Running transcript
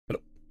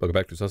Welcome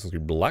back to Assassin's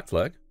Creed Black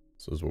Flag.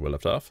 So this is where we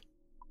left off.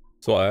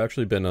 So I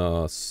actually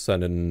been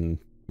sending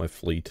my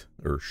fleet,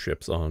 or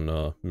ships,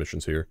 on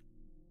missions here.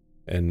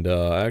 And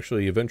I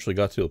actually eventually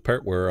got to a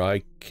part where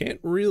I can't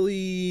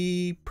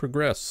really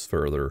progress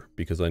further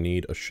because I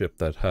need a ship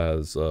that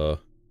has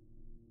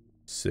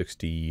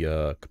 60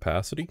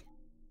 capacity.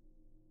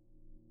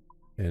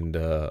 And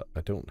I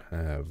don't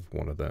have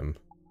one of them.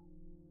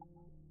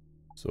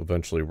 So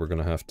eventually we're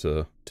gonna have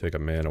to take a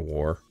man of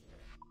war.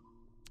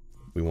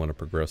 We want to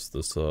progress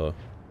this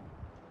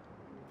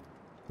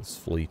this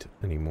fleet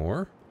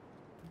anymore.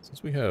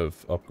 Since we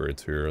have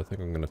upgrades here, I think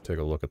I'm gonna take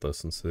a look at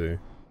this and see.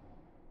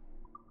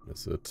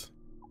 Is it?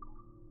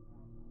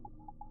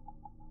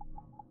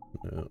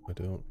 No, I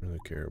don't really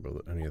care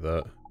about any of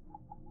that.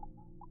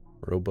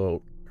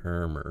 Rowboat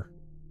armor.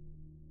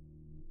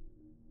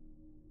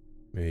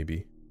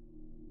 Maybe.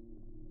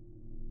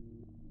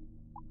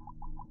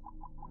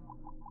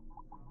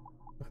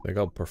 I think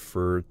I'll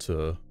prefer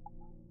to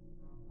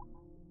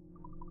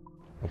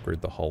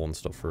upgrade the hull and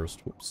stuff first.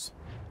 Whoops.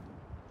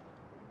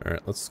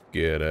 Alright, let's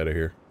get out of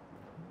here.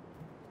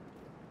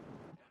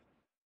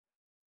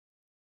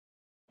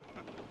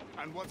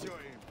 And what's your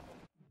aim?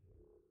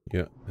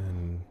 Yeah,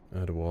 and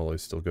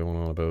Adewale's still going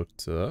on about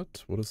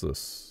that. What is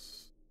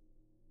this?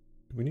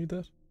 Do we need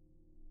that?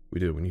 We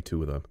do, we need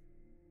two of them.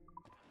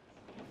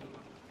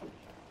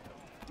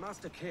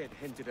 Master Kidd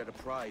hinted at a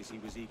prize he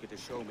was eager to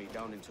show me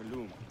down in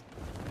Tulum.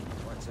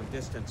 Quite some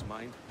distance,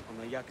 mind, on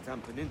the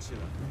Yucatan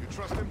Peninsula. You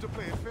trust him to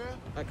play it fair?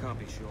 I can't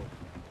be sure.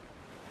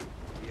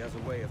 He has a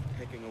way of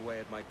picking away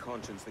at my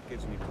conscience that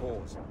gives me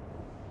pause.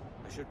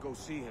 I should go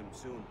see him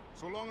soon.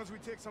 So long as we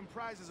take some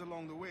prizes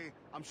along the way,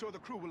 I'm sure the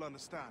crew will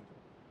understand.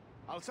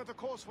 I'll set a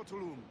course for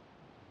Tulum.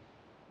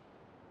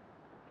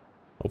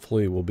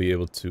 Hopefully we'll be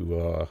able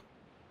to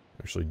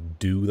actually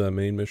do that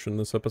main mission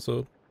this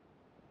episode.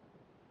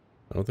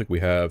 I don't think we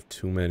have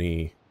too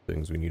many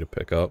things we need to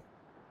pick up.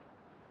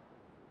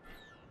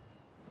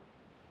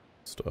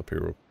 Stop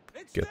here, we'll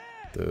get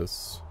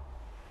this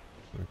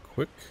real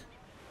quick.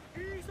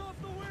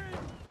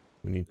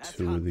 We need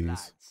two of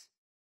these.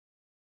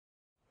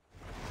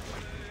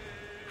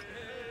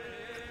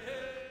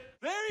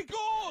 There he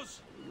goes!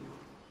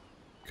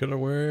 Killer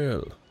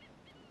whale.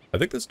 I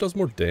think this does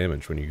more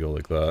damage when you go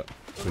like that,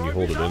 when you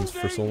hold it in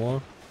for so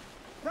long.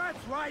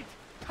 That's right!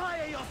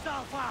 Tire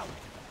yourself out!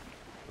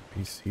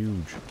 He's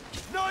huge.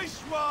 Nice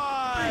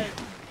one!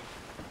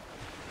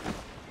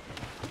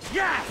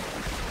 Yes!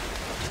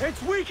 It's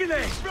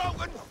weakening!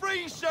 Broken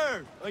free,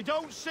 sir! I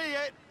don't see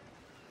it!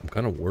 I'm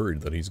kind of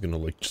worried that he's gonna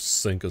like just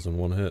sink us in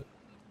one hit.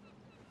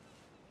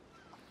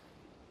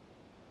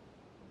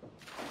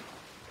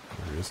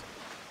 There he is.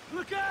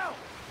 Look out!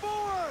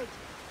 Forward!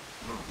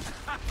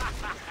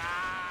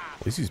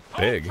 At least he's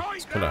big.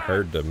 It's kind of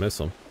hard to miss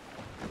him.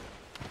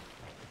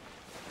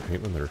 I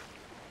hate when they're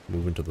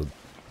moving to the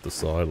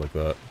side like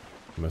that.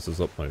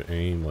 Messes up my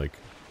aim, like.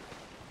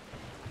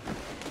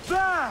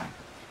 There!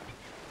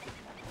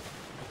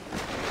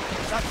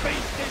 That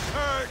beast is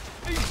hurt!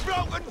 He's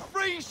broken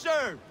free,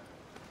 sir!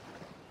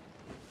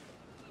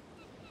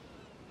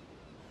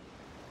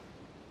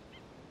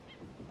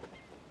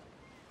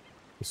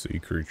 The sea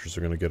creatures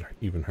are gonna get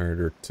even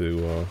harder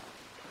to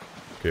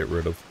get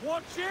rid of.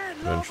 Watch it,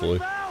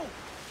 eventually.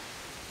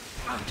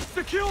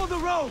 Secure the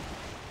rope!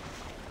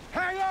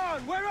 Hang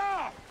on, we're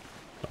off!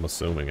 I'm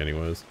assuming,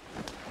 anyways.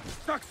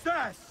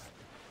 Success!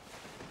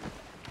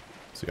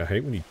 See, I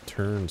hate when he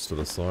turns to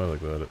the side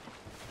like that.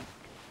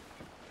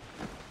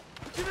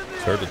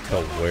 It's hard to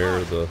tell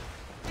where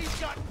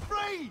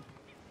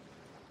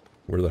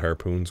the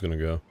harpoon's gonna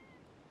go.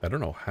 I don't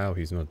know how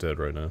he's not dead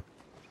right now.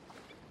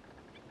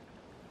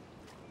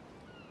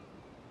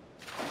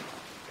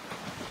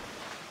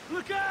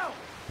 Look out!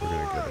 We're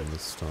gonna get him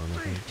this time, I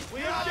think.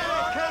 We are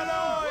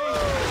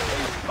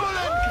He's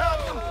pulling,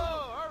 Captain!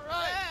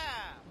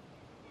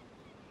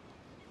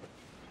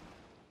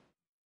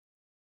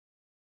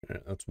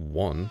 Alright, that's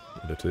one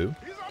out of two.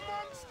 He's a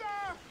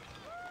monster!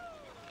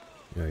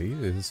 Yeah, he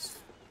is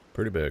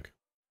pretty big.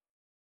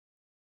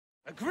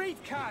 Agreed,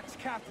 cards,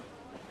 Captain.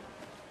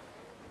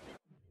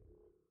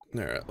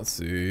 Alright, let's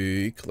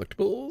see.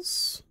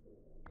 Collectibles.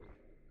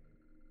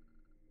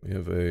 We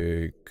have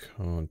a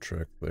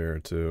contract there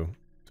too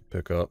to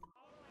pick up.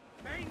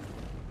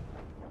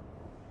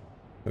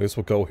 I guess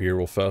we'll go here,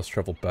 we'll fast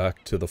travel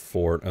back to the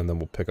fort, and then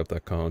we'll pick up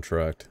that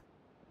contract.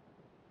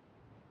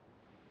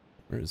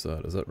 Where is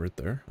that? Is that right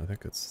there? I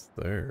think it's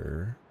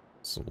there.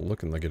 It's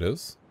looking like it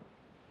is.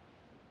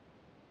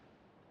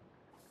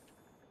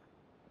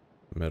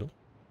 Metal?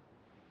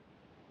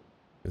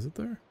 Is it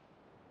there?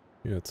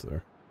 Yeah, it's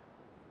there.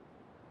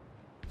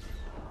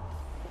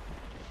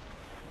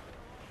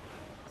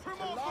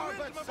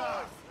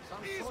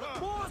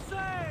 More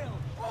sail!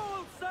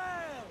 All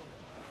sail!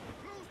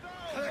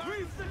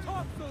 Reef the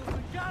topsails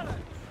and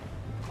gallants!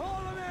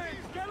 Haul them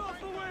in! Get off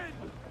the wind!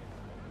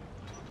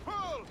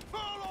 Pull!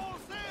 Pull all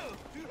sail!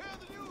 Do you hear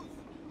the news?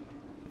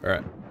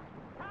 Alright.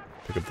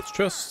 Pick up this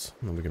chest,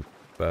 and then we can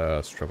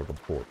fast travel to the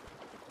port.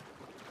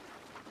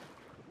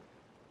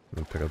 And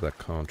then pick up that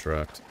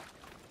contract.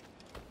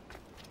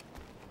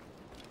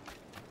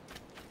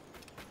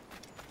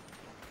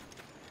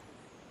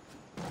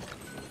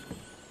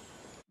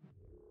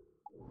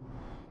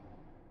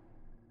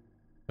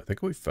 think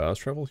if we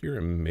fast travel here,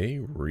 it may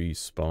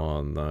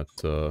respawn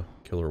that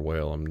killer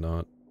whale. I'm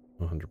not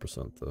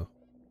 100% though.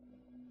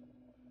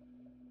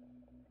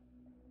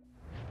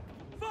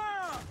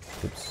 Fire!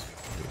 Oops.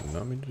 Did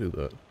not mean to do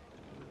that.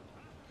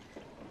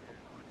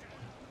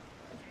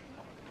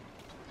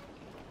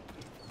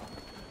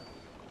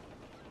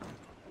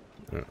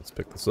 Alright, let's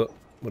pick this up.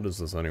 What is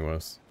this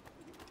anyways?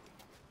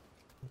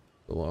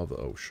 The law of the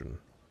ocean.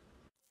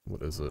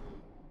 What is it?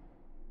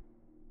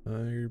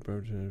 Your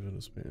bartender in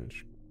a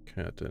Spanish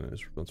captain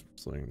is responsible for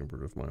slaying a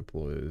number of my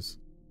employees.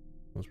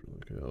 Most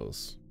really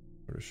else.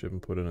 Or a ship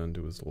and put an end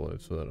to his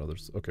life so that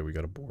others. Okay, we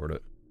gotta board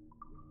it.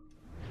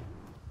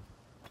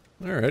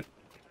 Alright.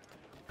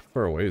 How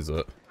far away is it?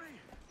 Let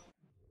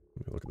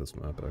me look at this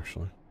map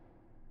actually.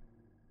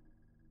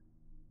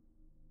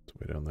 It's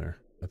way down there.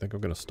 I think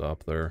I'm gonna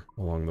stop there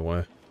along the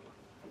way.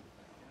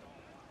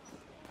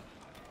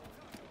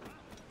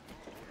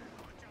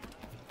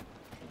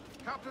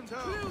 Captain's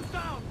help! Cruise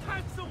down,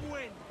 catch some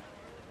wind!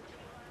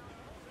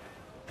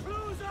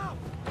 Cruise up,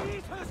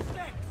 eat her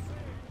sticks!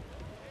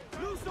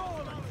 Loose all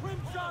and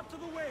trim sharp to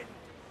the wind!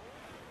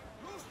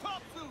 Loose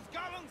topsails,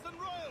 gallants and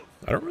royals!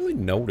 I don't really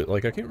know it.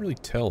 Like, I can't really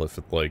tell if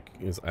it, like,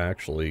 is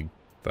actually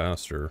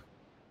faster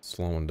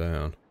slowing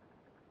down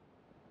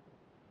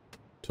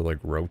to, like,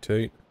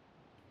 rotate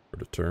or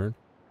to turn.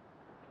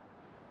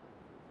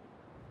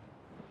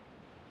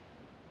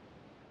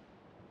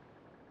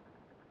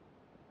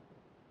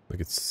 Like,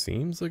 it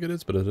seems like it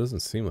is, but it doesn't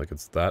seem like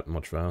it's that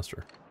much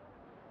faster.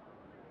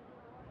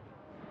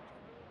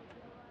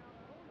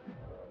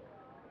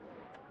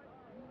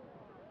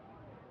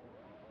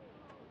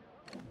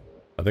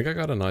 I think I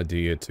got an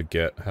idea to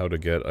get how to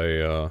get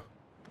a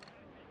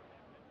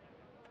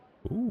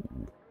ooh.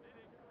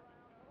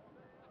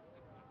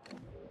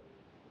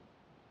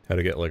 How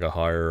to get like a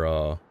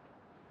higher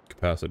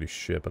capacity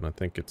ship, and I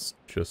think it's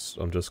just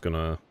I'm just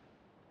gonna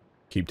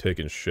keep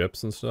taking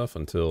ships and stuff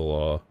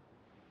until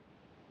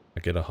I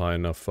get a high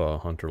enough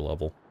hunter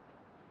level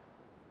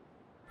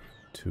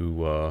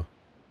to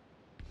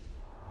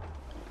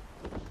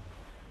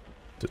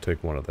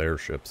take one of their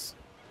ships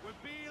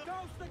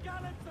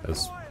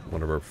as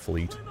one of our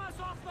fleet.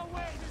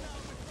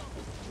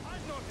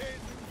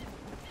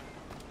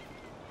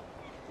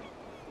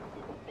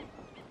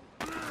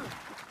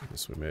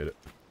 Guess we made it.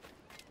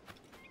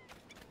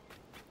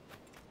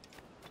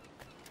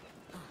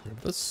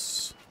 Grab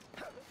this.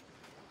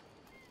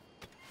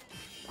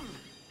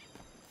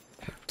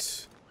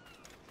 Right.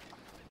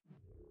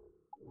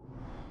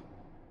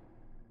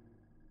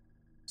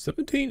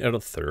 17 out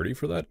of 30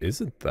 for that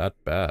isn't that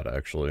bad,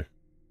 actually.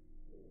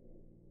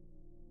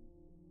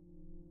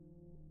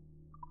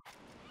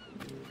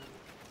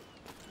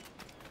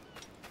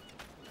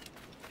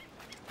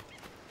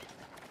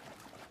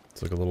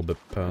 It's like a little bit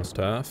past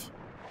half.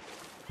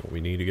 What we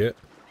need to get.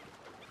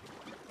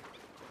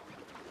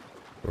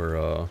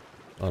 Or,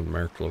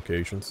 unmarked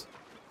locations.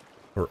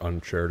 Or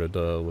uncharted,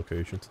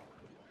 locations.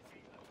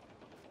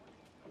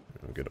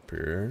 I'll get up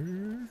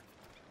here.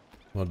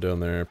 I'll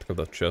down there, pick up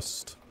that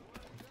chest.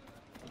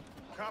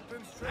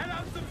 Captain's Head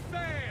out some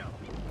sail!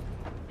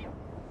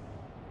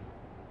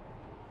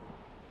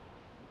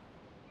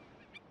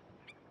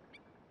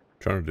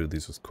 Trying to do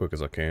these as quick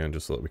as I can,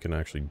 just so that we can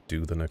actually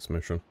do the next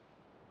mission.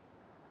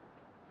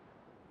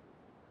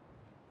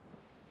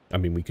 I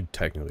mean, we could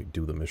technically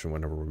do the mission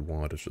whenever we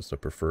want, it's just I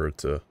prefer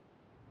to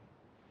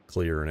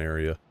clear an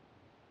area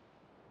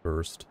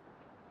first.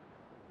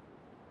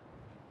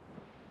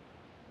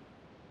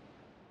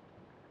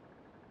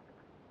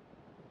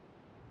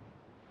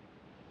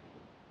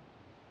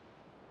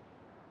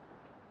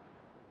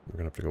 We're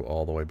gonna have to go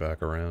all the way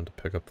back around to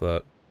pick up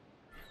that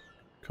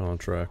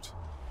contract.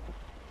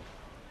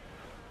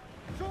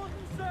 Shorten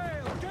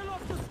sail! Get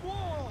off the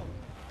squall!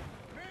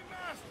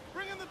 mainmast!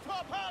 Bring in the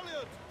top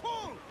halyards!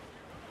 Pull!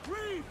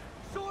 Reef!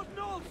 Shorten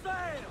all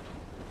sail!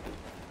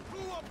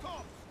 Crew up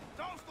tops!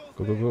 Douse those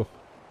Go, go, men. go.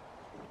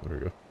 There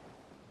we go.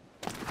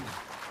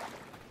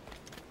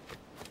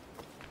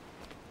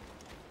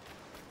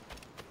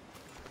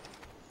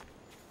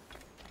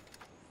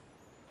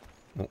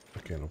 Oh, I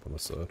can't open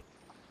this side.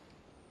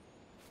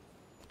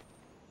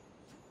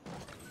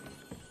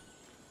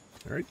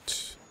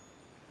 Alright.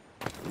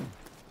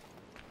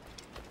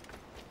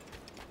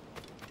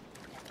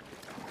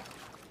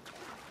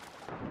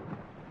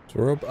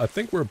 So I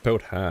think we're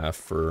about half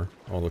for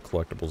all the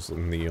collectibles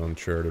in the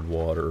uncharted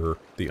water, or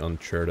the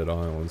uncharted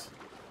islands.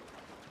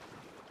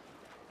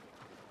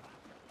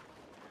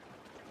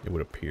 It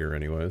would appear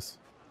anyways.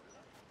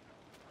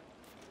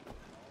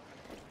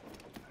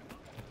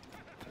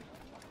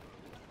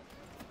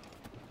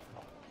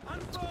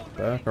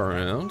 Back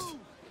around.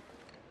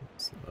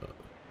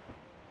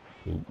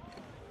 Ooh,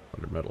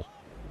 under metal.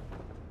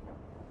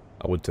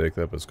 I would take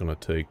that, but it's gonna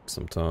take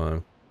some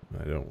time.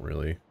 I don't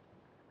really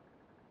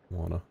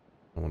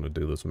I wanna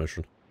do this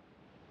mission.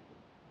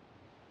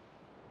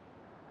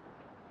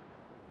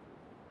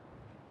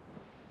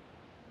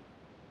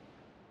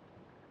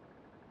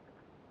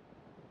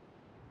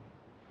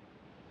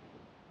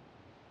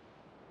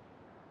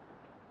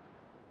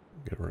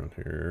 Get around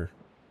here.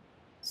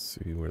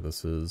 See where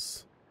this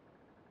is.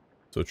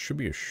 So it should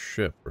be a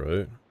ship, right?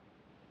 It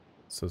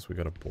says we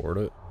gotta board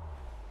it.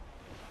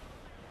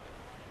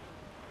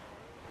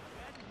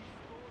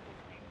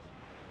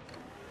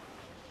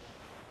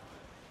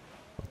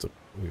 What's it?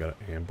 We gotta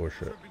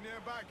ambush it. Should be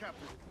nearby,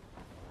 Captain.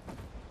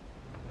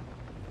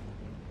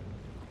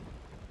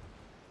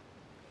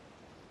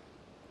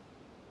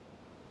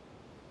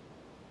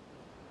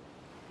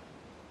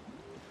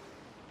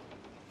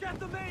 Get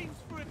the mains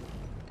for it.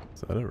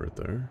 Is that it right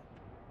there?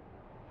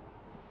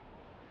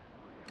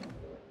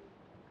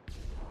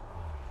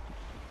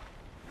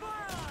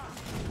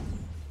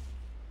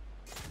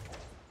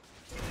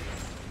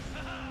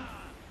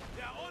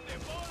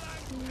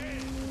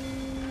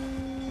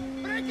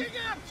 Breaking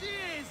up,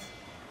 cheers!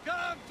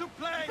 Come to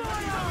play!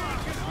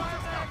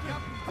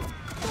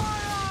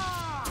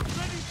 Fire!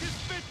 Ready to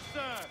spit,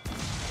 sir!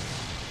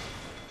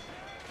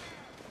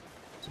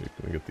 So you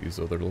can get these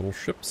other little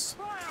ships.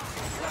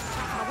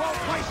 I won't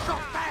play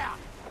shot there!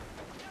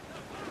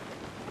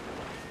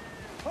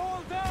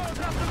 Hold down! Make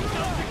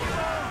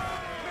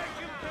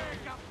him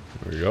pick up!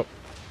 There you go.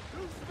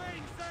 Loose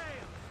main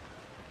sail!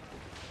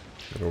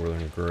 Get over there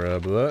and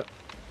grab that.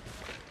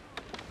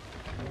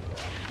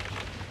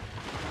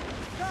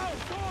 Go,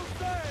 full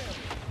sail!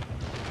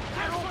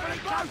 Get awfully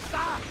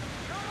closer!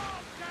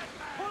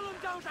 Pull them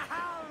down to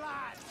hell,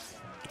 lads!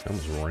 I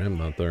almost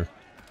rammed that there.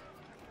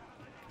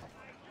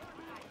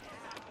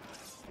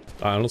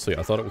 Honestly,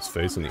 I thought it was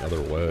facing the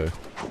other way.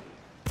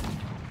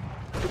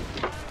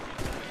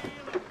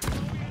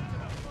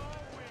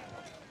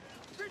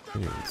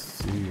 Can't even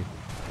see.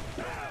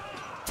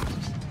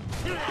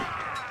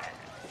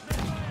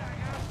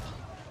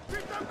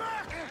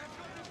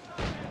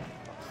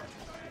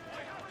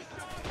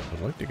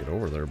 I'd like to get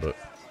over there, but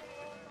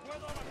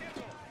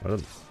I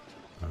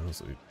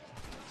honestly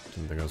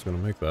didn't think I was gonna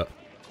make that.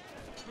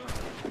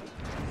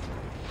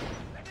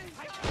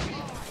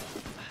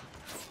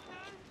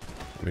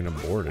 I mean, I'm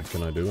boarded.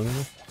 Can I do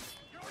anything?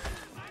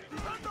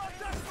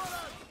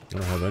 I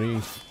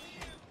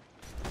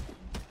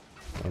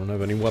don't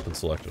have any weapons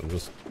selected. I'm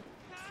just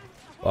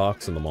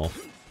boxing them all.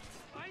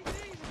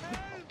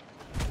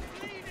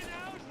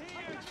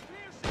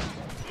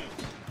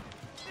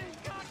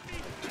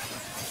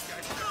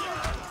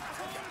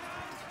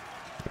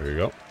 There you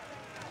go.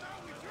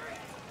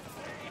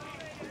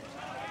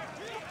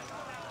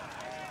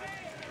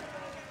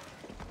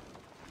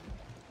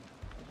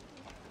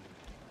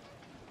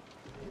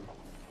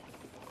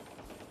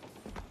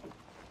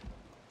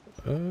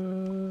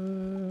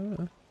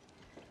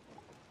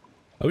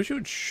 I wish you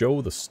would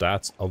show the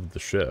stats of the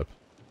ship.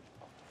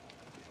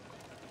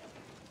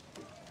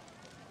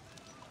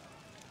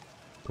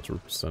 Let's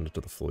send it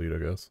to the fleet, I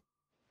guess.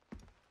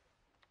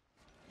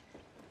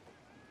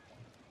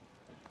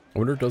 I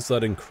wonder, does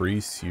that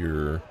increase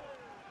your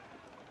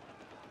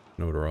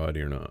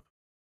notoriety or not?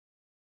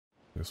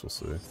 I guess we'll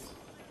see.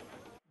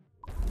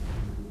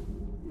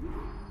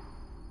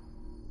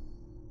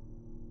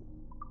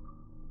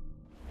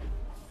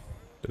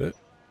 Did it?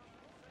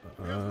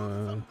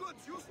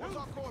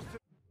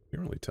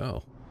 Can't really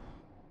tell.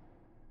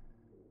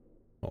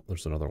 Oh,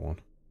 there's another one.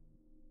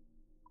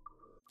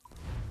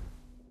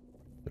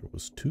 There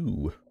was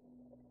two.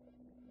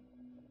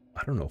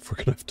 I don't know if we're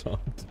gonna have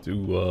time to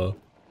do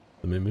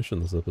the main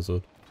mission this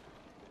episode.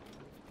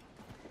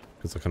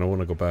 Because I kind of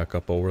want to go back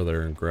up over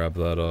there and grab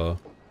that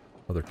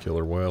other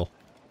killer whale.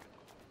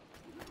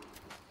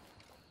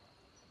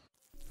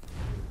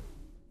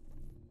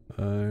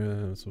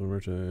 So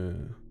we're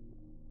to...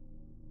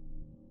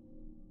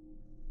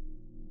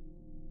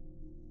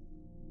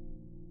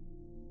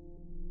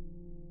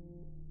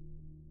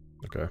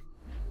 Okay.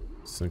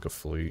 Sink a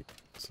fleet,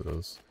 it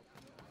says.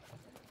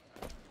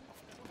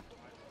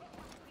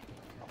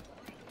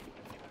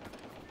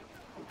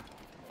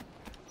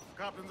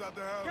 Captain's at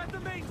the helm. Get the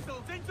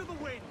mainsails into the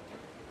wind!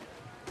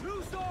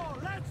 Loose all,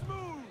 let's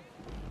move!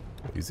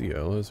 Easy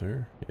allies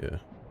here? Yeah.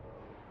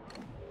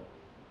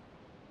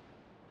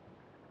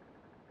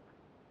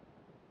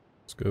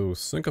 Let's go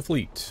sink a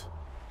fleet.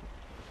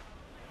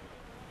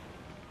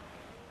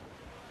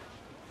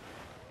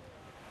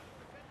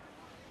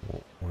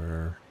 Oh,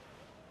 where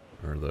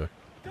are they?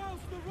 Douse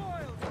the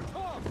royals,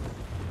 top!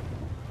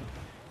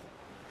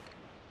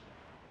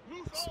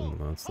 Assume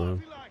that's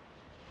them.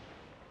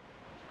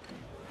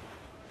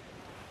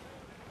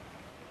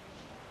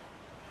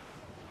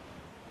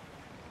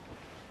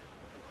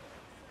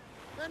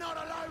 They're not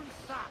alone,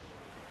 sir!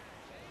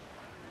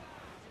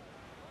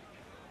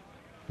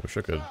 Wish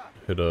I could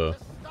hit a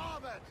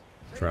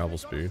travel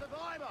speed.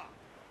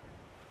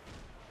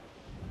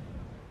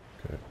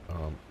 Okay,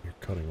 you're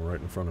cutting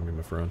right in front of me,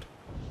 my friend.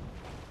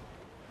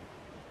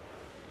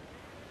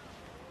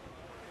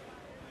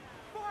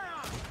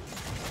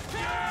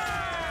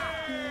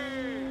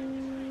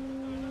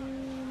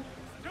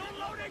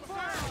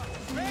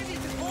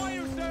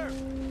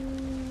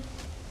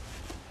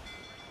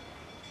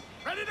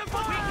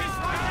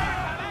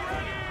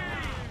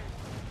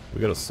 We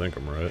gotta sink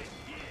him, right?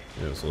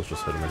 Yeah, so let's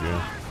just hit him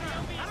again.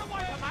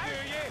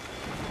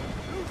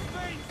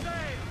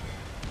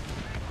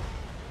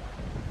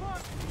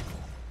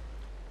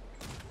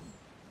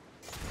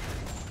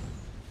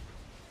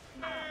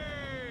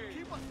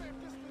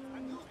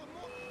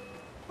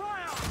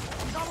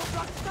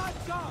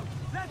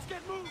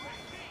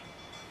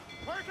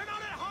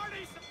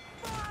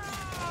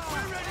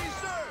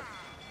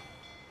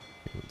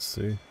 Let's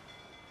see.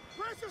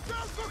 Brace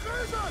yourselves for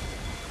collision!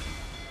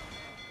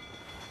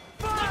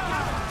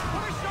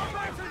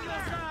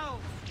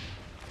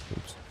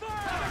 Oops.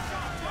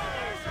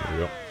 There we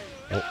go.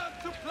 Oh.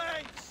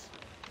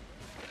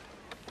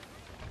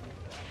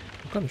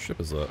 What kind of ship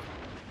is that?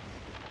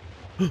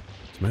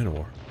 It's Man of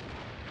War.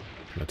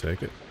 Can I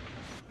take it?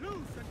 I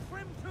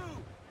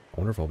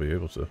wonder if I'll be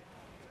able to.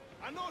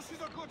 I know she's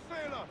a good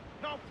sailor.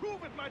 Now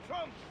prove it, my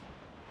trump.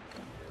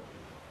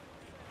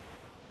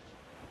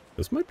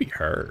 This might be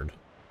hard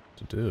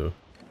to do.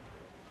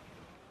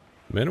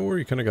 Man of War,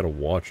 you kind of got to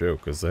watch out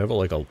because they have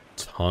like a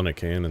ton of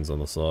cannons on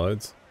the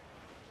sides.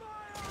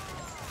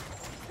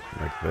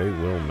 Like they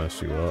will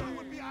mess you up.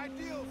 Would be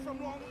ideal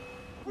from long.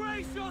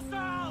 Brace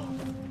yourself!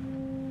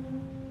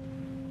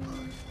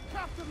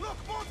 Captain, look,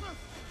 motors!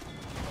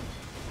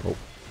 Oh,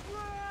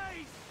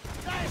 Brace!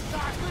 There's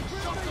our good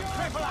shot to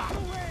cripple her!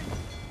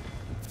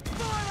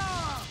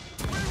 Fire!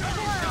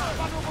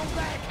 Vulnerable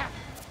there,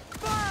 Captain!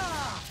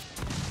 Fire!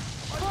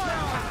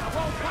 Fire!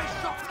 Well-placed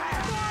shot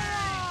there!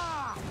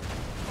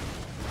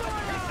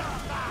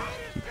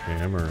 keep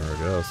hammering her, I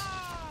guess.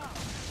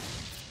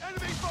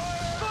 Enemy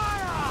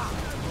fire!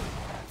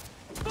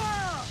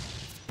 Fire!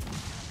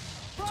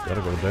 It's got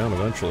to go down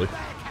eventually.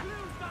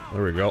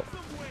 There we go.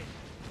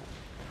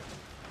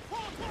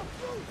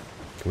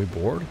 Can we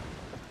board?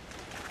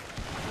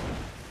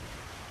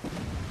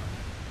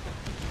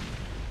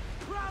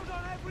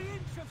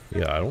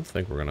 Yeah, I don't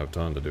think we're gonna have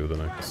time to do the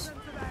next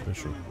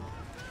mission.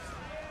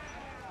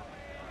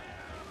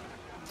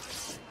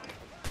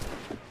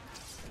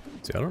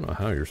 See, I don't know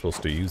how you're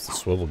supposed to use the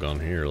swivel gun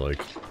here,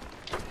 like,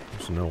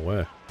 there's no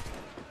way.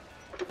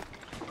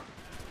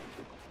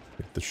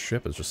 Like, the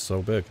ship is just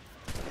so big.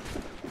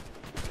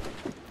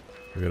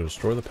 We gotta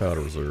destroy the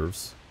powder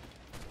reserves,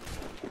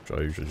 which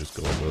I usually just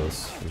go with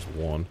this. There's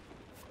one.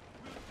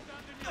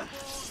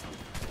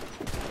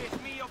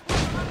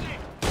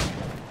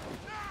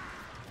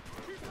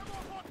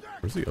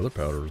 Where's the other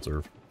powder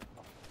reserve?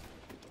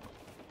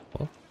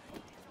 Well,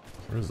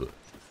 where is it?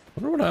 I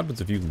wonder what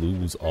happens if you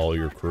lose all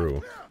your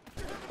crew.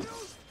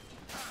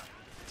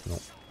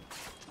 Nope.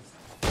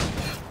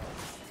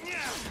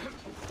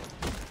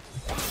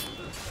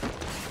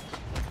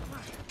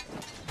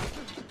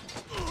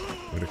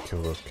 I'm gonna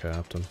kill the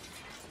captain.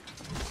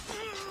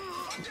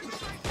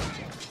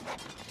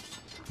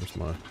 Where's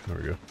my... There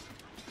we go.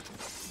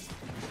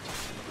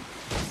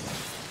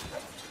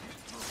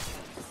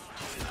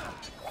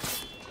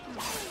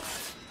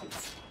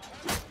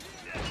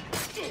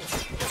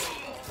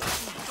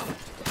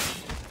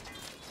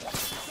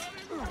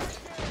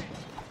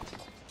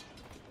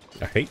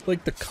 I hate,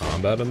 like, the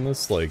combat in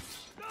this, like,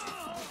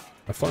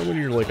 I find when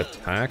you're, like,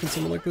 attacking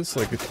someone like this,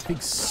 like, it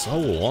takes so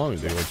long,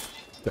 dude, like,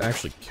 to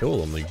actually kill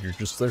them, like, you're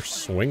just there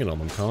swinging on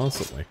them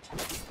constantly.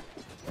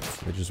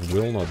 They just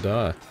will not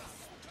die.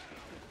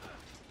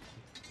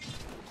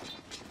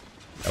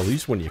 At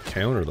least when you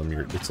counter them,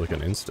 it's like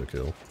an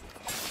insta-kill.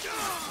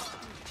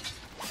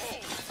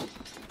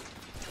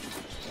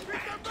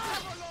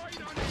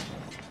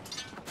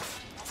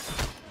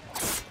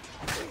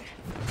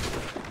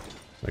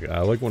 Like,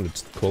 I like when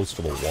it's close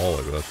to the wall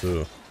like that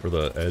too, or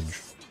the edge.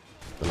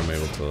 Then I'm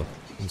able to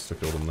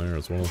insta-kill them there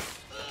as well.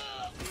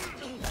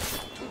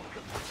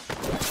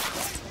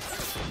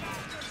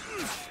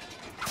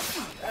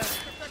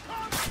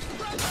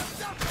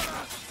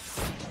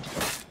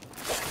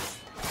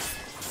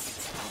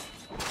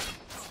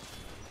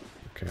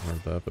 Okay, I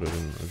heard that, but I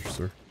didn't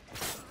register.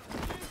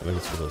 I think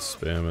it's for the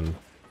spam and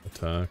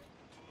attack.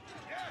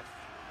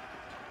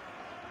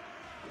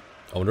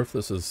 I wonder if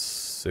this is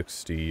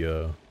 60,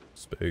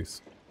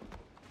 space.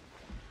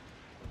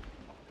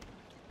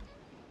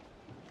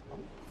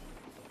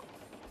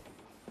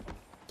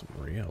 Some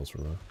reals for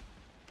that.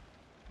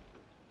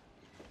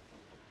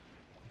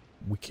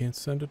 We can't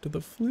send it to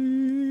the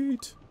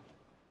fleet.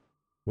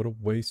 What a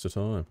waste of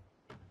time.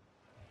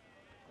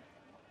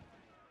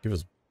 Give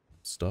us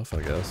stuff,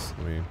 I guess.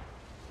 I mean,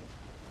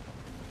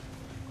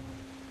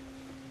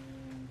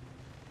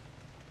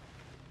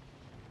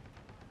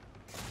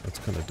 that's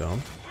kind of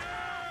dumb.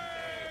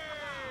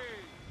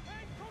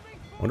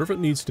 I wonder if it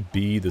needs to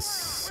be the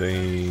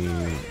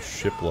same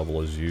ship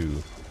level as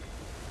you.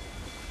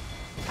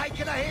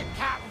 Taking a hit,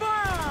 Cap!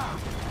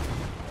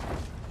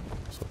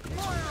 So I can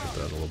get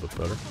that a little bit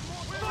better.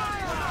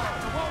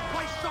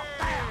 Well-placed shot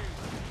there!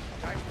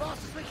 Going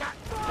fast as we can!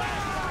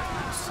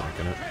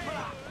 Sinking it.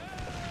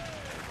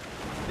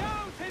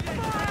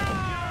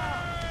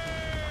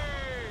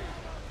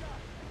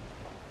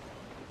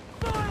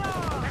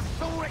 They're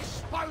so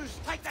exposed!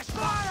 Take the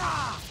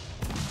shot!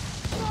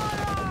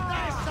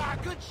 There's a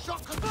good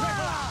shot to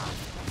cripple!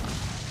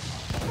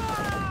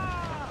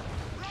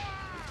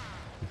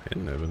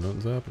 Hitting it, but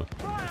nothing's happening.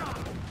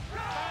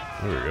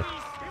 There we go.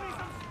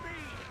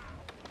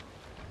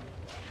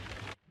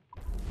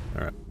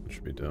 Alright,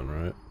 should be done,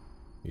 right?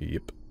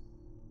 Yep.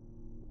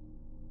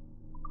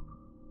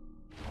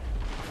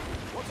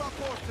 What's our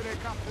course today,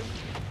 Captain?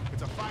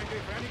 It's a fine day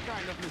for any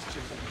kind of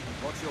mischief.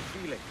 What's your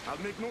feeling? I'll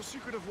make no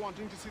secret of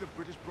wanting to see the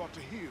British brought to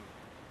heel.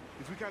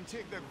 If we can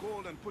take their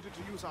gold and put it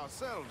to use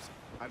ourselves,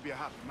 I'd be a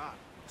happy man.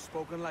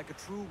 Spoken like a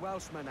true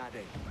Welshman, Addy.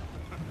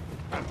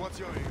 And what's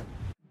your aim?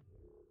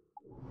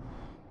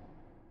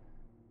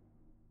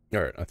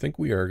 Alright, I think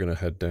we are going to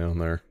head down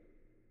there.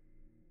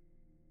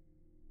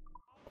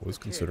 I was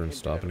considering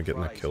stopping and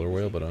getting that killer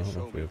whale, but I don't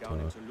know if we have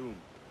time.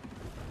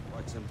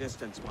 Quite some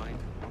distance, mind,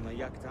 on the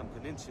Yaktan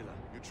Peninsula.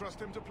 You trust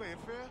him to play it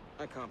fair?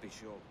 I can't be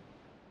sure.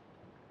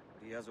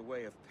 But he has a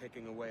way of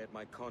picking away at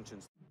my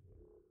conscience.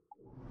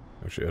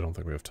 Actually, I don't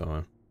think we have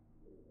time.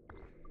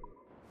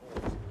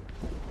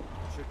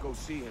 Should go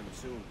see him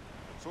soon.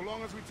 So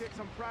long as we take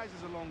some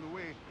prizes along the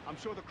way, I'm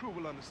sure the crew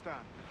will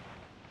understand.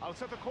 I'll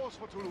set a course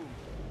for Tulum.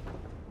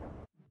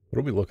 What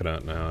are we looking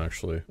at now,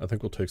 actually? I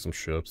think we'll take some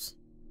ships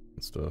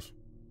and stuff.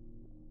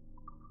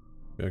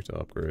 Back to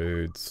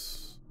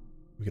upgrades.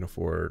 We can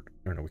afford...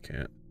 Or no, we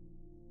can't.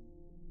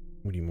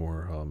 We need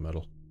more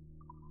metal.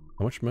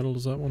 How much metal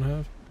does that one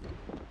have?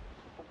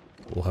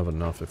 We'll have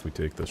enough if we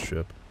take this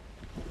ship.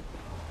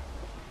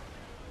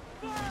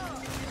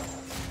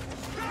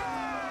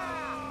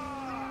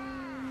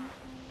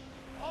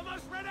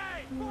 Almost ready!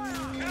 Fire!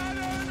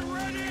 Cannon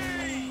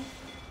ready!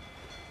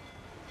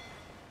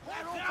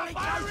 They're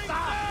firing,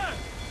 sir!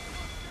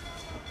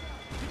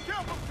 Be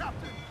careful,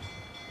 Captain!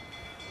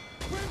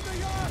 Bring the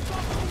yards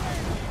off the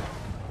wind!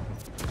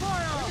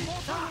 Fire!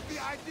 That would be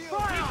ideal.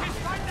 Fire! He's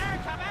right there,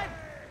 Captain!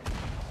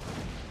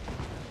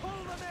 Pull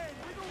them in!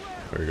 With a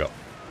whip! There you go.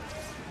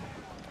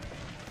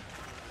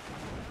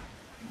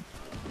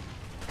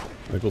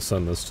 I think we'll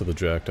send this to the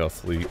Jackdaw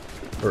fleet,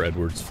 or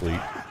Edward's fleet,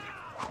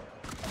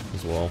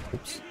 as well.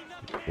 Oops,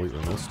 completely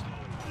missed.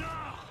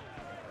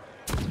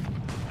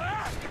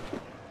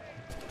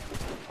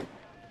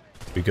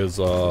 Because,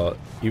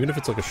 even if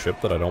it's like a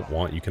ship that I don't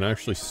want, you can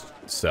actually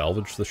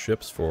salvage the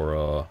ships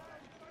for,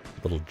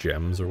 little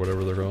gems or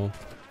whatever they're called.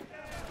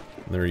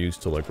 And they're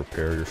used to, like,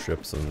 repair your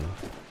ships and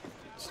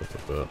stuff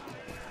like that.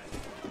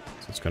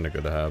 So it's kind of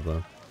good to have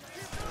them.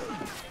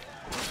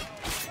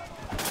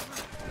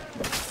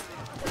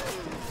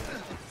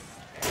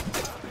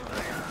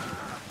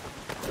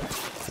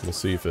 We'll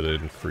see if it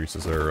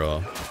increases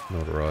our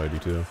notoriety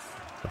too.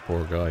 That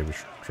poor guy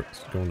was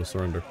going to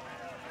surrender.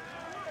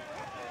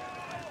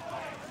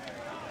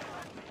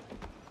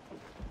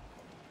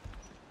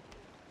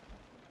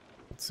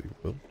 Let's see,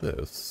 will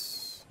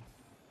this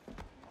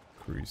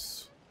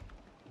increase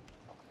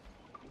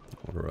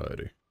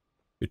notoriety?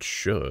 It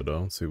should. I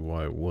don't see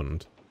why it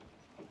wouldn't.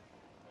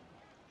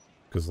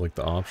 Because like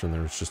the option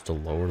there is just to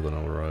lower the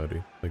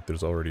notoriety. Like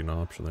there's already an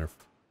option there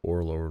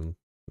for lowering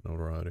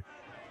notoriety.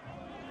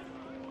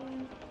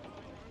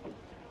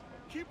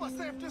 Keep a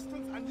safe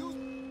distance and use...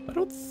 I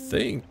don't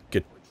think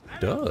it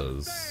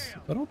does.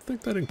 I don't think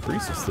that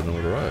increases the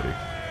notoriety.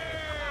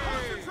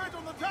 Concentrate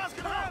on the task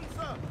at hand,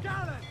 sir!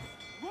 Gallants!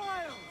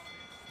 Royals!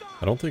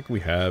 I don't think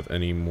we have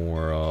any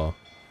more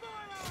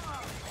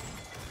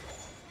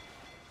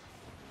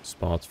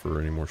spots for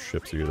any more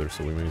ships either,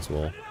 so we may as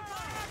well.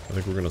 I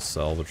think we're gonna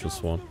salvage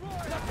this one.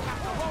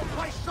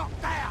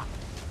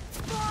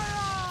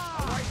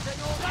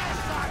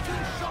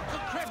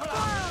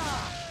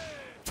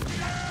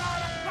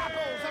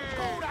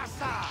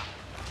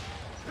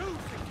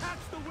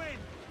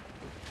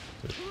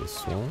 Take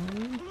this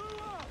one.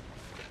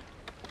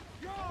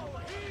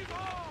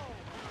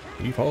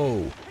 Heave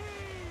ho!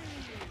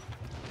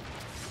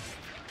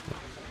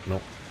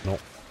 Nope,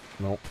 nope,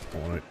 nope.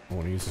 I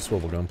want to use the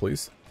swivel gun,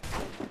 please.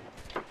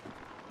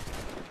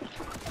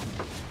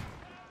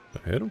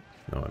 Did I hit him?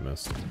 No, I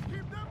missed.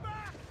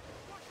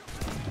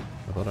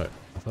 I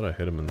thought I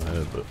hit him in the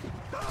head, but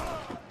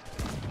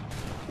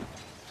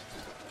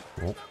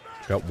well,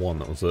 got one.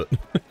 That was it.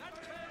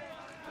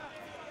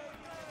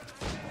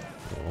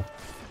 Well,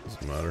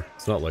 doesn't matter.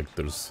 It's not like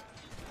there's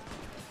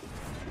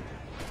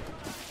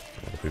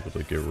a lot of people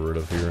to get rid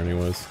of here,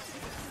 anyways.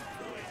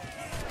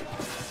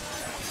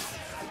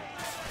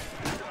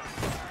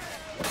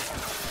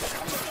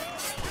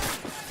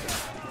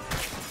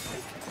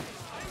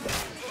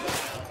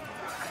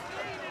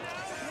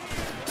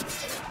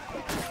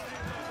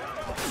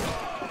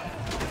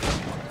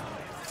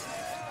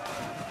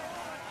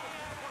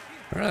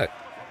 Alright.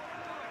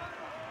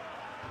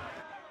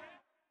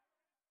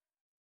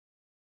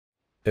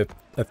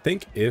 I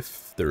think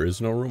if there is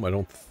no room, I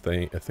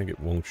think it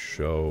won't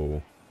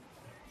show.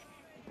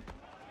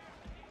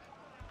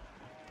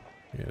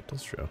 Yeah, it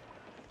does show.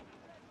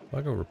 If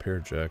I go repair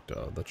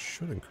Jackdaw, that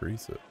should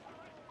increase it.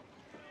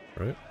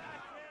 Right?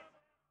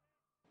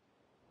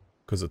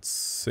 Because it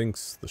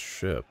sinks the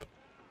ship.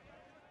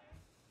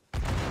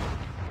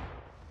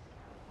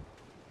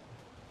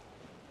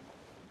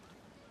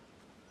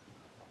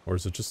 Or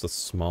is it just a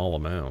small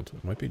amount?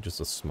 It might be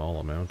just a small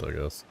amount, I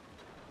guess.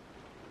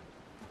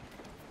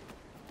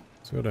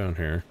 Let's go down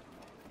here.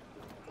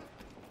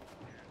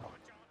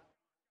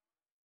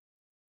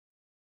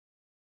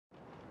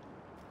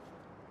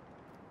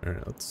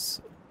 Alright,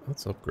 let's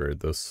upgrade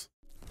this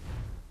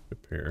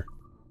ship here.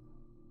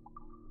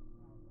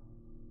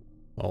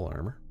 All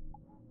armor.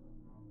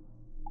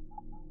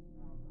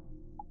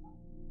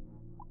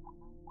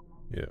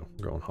 Yeah,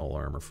 we're going hull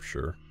armor for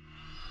sure.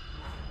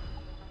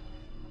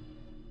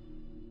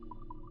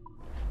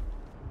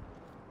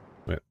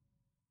 Wait,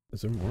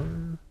 is there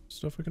more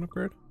stuff we can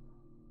upgrade?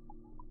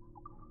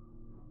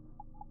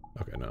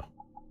 Okay, no.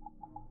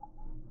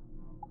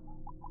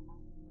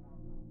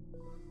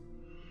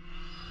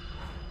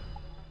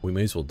 We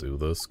may as well do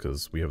this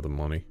because we have the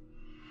money.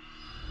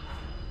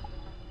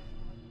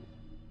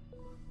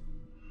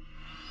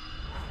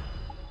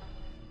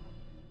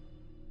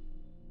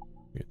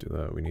 Can't do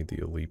that. We need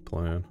the elite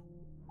plan.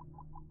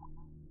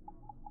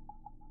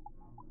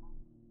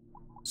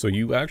 So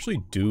you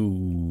actually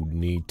do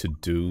need to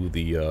do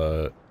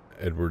the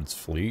Edward's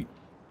fleet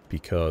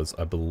because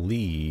I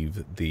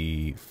believe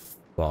the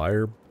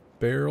fire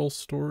barrel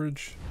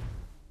storage,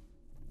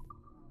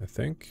 I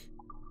think.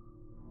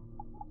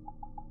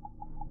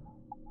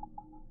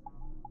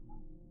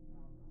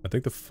 I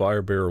think the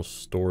fire barrel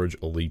storage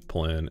elite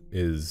plan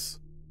is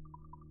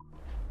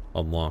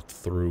unlocked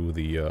through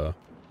the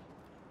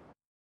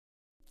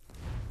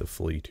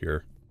fleet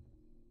here.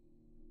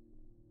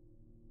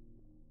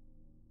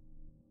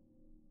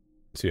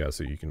 So yeah,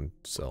 so you can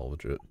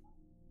salvage it.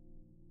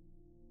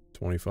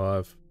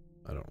 25.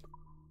 I don't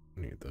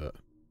need that.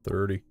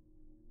 30.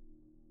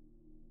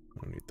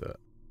 I don't need that.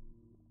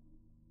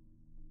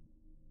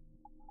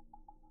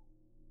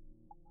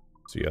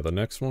 So yeah, the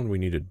next one we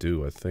need to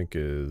do, I think,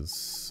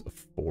 is a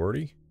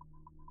 40?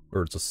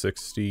 Or it's a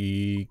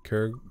 60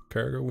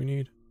 cargo we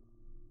need?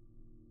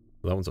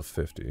 That one's a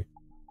 50.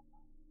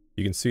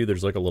 You can see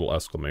there's like a little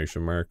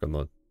exclamation mark on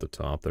the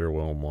top there,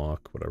 will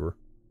unlock, whatever.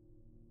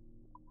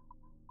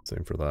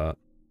 Same for that.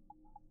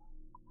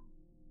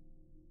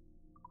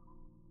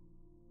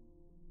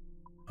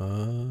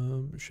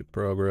 Ship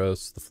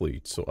progress, the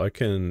fleet. So I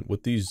can,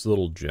 with these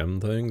little gem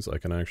things, I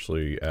can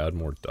actually add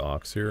more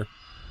docks here.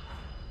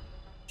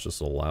 It just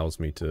allows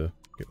me to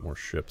get more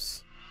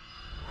ships.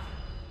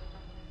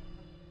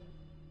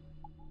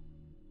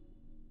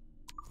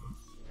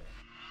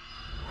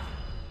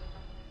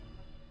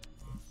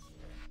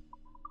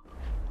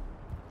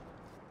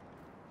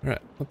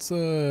 Alright, let's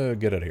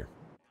get out of here.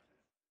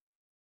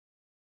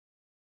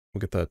 We'll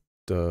get that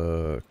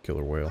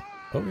killer whale.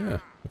 Oh yeah,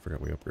 I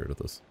forgot we upgraded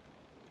this.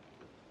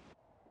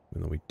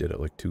 Even though we did it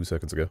like 2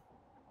 seconds ago.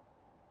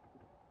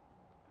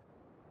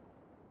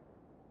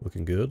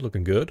 Looking good,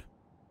 looking good.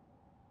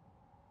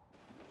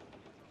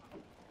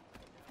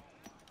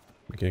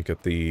 We can't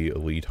get the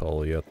elite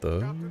hull yet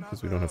though,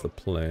 because we don't have the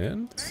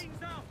plans.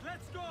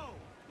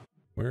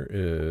 Where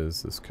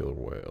is this killer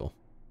whale?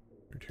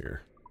 Right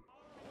here.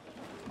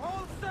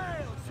 All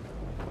sails!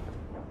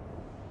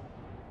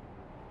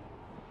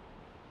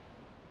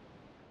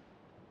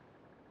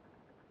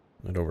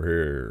 And over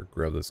here,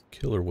 grab this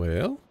killer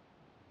whale.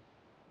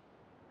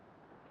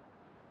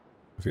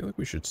 I feel like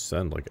we should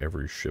send like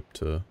every ship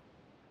to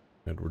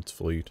Edward's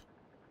fleet.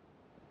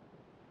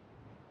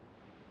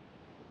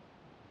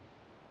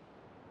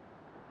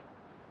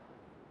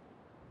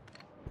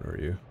 Where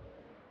are you?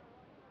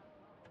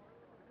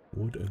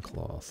 Wood and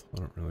cloth. I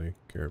don't really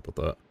care about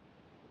that.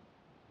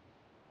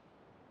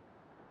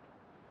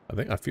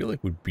 I feel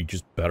like we'd be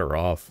just better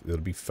off.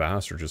 It'd be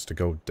faster just to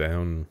go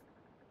down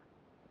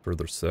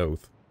further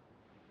south.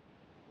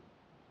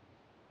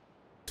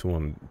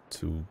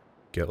 To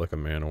get like a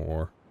man o'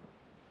 war.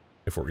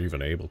 If we're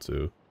even able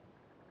to.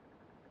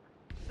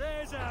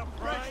 There's our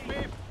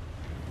prey!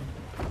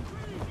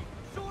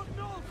 Shorten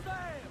all sail!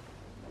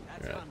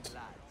 That's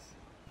right.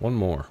 One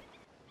more.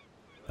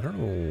 I don't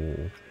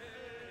know.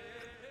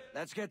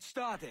 Let's get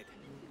started.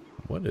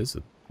 What is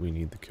it we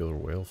need the killer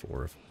whale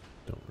for? If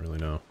don't really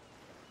know.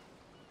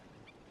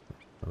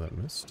 Oh, that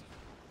missed.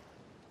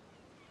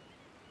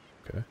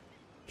 Okay.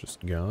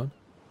 Just gone.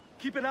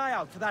 Keep an eye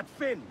out for that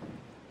fin.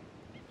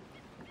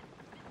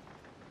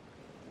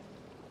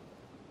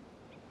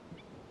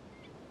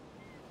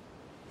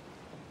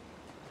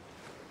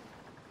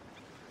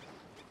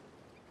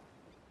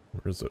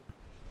 Where is it?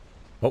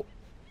 Oh!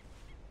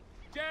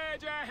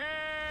 Dead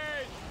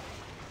ahead!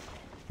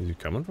 Is he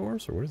coming for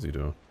us, or what is he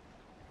doing?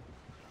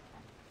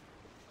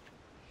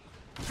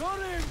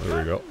 Got him! There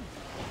we go.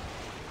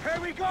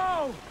 Here we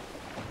go!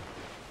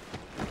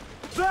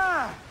 There!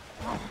 I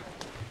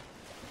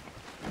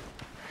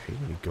hate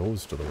when he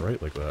goes to the right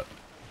like that.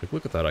 Like,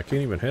 look at that, I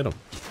can't even hit him.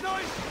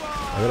 Nice one!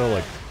 I gotta,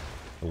 like,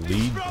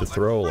 lead the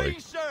throw, like,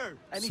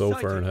 so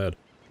far ahead.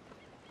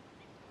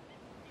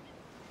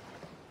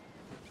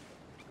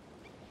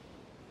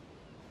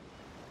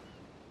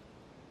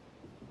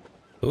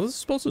 So this is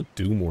supposed to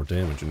do more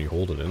damage when you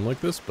hold it in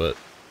like this, but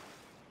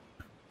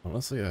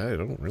honestly, I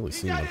don't really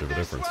see much of a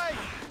difference.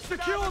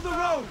 Secure the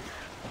road!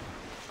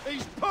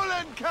 He's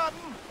pulling,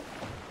 Captain!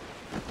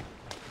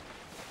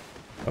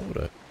 How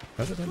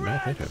did I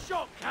not hit him?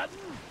 Shot, Captain!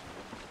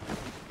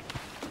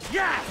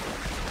 Yes!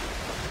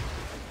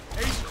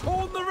 He's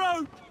torn the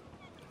rope!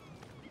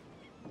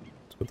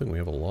 It's a good thing we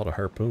have a lot of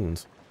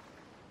harpoons.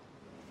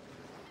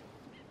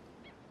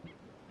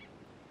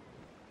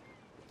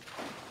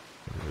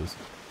 There it is.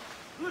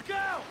 Look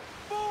out!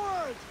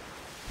 Forward!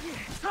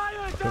 Tie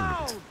her I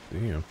down! couldn't even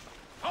see him.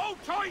 Hold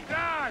tight,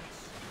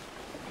 lads!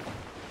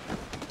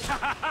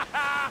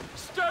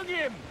 Stung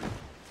him!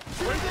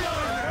 There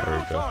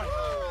we go.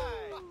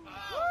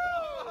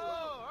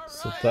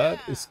 So that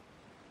is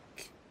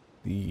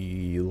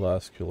the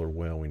last killer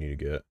whale we need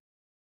to get.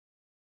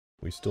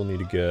 We still need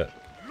to get...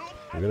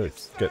 We're gonna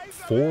get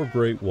 4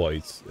 great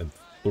whites and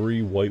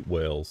 3 white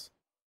whales.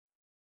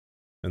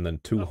 And then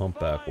 2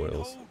 humpback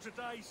whales.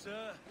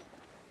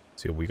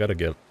 So we gotta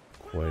get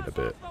quite a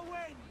bit.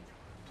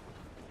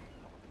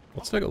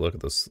 Let's take a look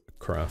at this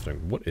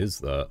crafting. What is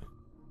that?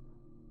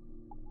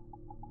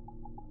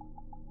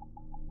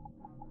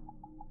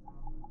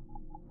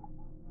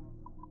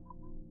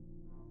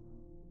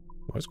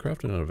 Why is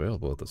crafting not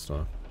available at this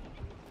time?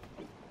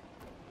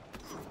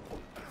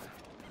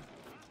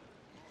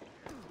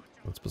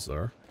 That's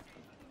bizarre.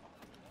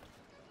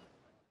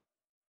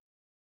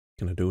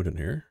 Can I do it in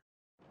here?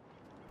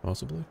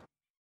 Possibly?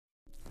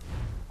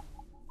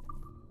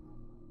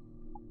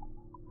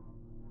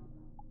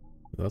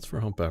 That's for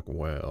humpback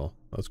whale.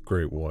 That's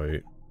great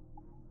white.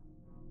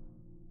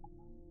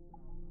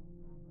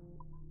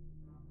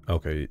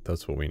 Okay,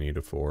 that's what we need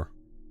it for.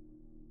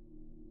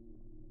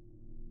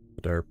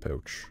 Dart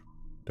pouch.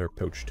 Dart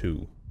pouch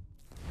 2.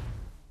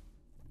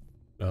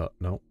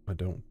 No, I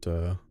don't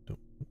want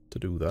to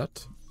do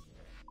that.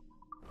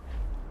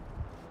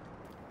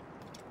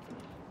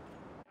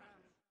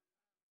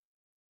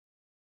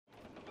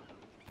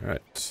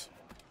 Alright.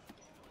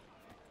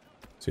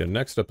 So yeah,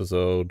 next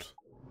episode,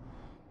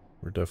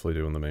 we're definitely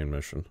doing the main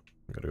mission.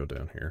 I gotta go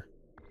down here.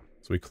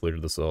 So we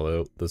cleared this all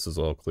out. This is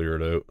all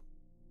cleared out.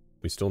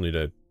 We still need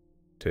to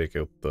take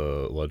out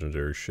the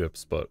legendary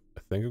ships, but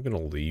I think I'm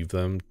gonna leave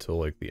them till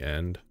like the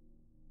end.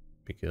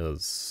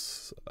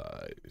 Because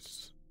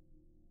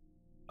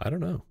I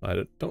don't know.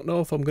 I don't know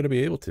if I'm gonna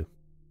be able to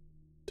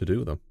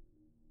do them.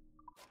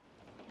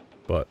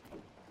 But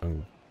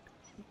I'm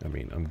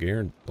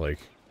guaranteed, like,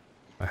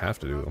 I have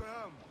to do them.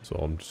 So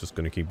I'm just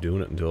gonna keep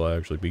doing it until I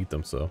actually beat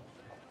them, so.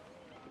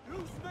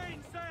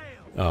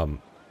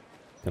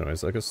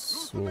 Anyways, I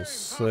guess we'll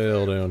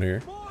sail down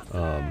here.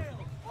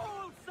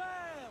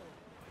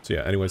 So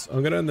yeah, anyways,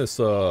 I'm gonna end this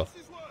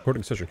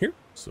recording session here.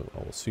 So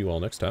I will see you all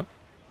next time.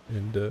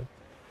 And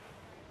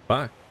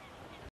bye.